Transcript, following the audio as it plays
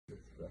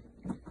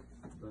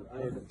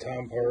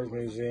Tom Parr's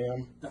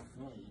Museum.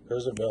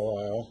 There's a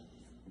belisle.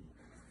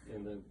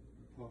 And then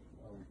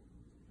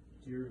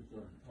here's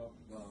the talk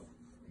about.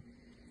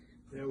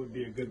 That would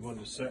be a good one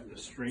to set in a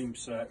stream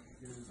set.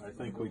 I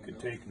think we could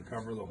take and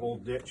cover the whole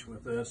ditch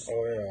with this.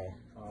 Oh yeah.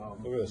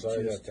 Look at the size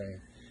of that thing.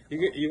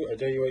 I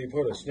tell you what, you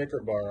put a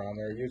Snicker bar on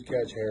there, you'd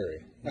catch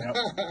Harry. Yep,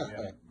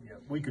 yeah.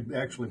 We could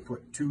actually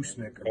put 2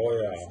 Snicker Oh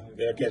bars.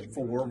 yeah. Get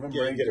 4 of them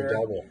Yeah, right get there. a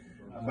double.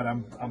 But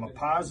I'm a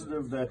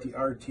positive that the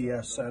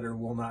RTS setter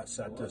will not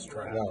set this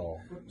trap. No.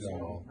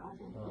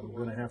 I'm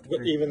going to have to.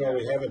 But even though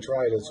we haven't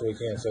tried it, so we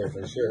can't say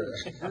for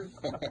sure.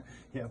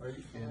 Yeah,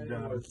 and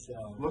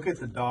look at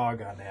the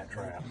dog on that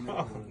trap.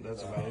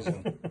 That's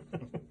amazing.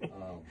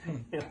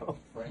 You know?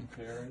 Frank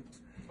Parent.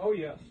 Oh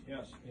yes.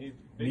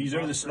 These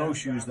are the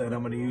snowshoes that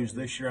I'm going to use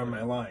this year on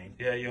my line.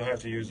 Yeah, you'll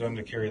have to use them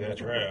to carry that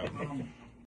trap.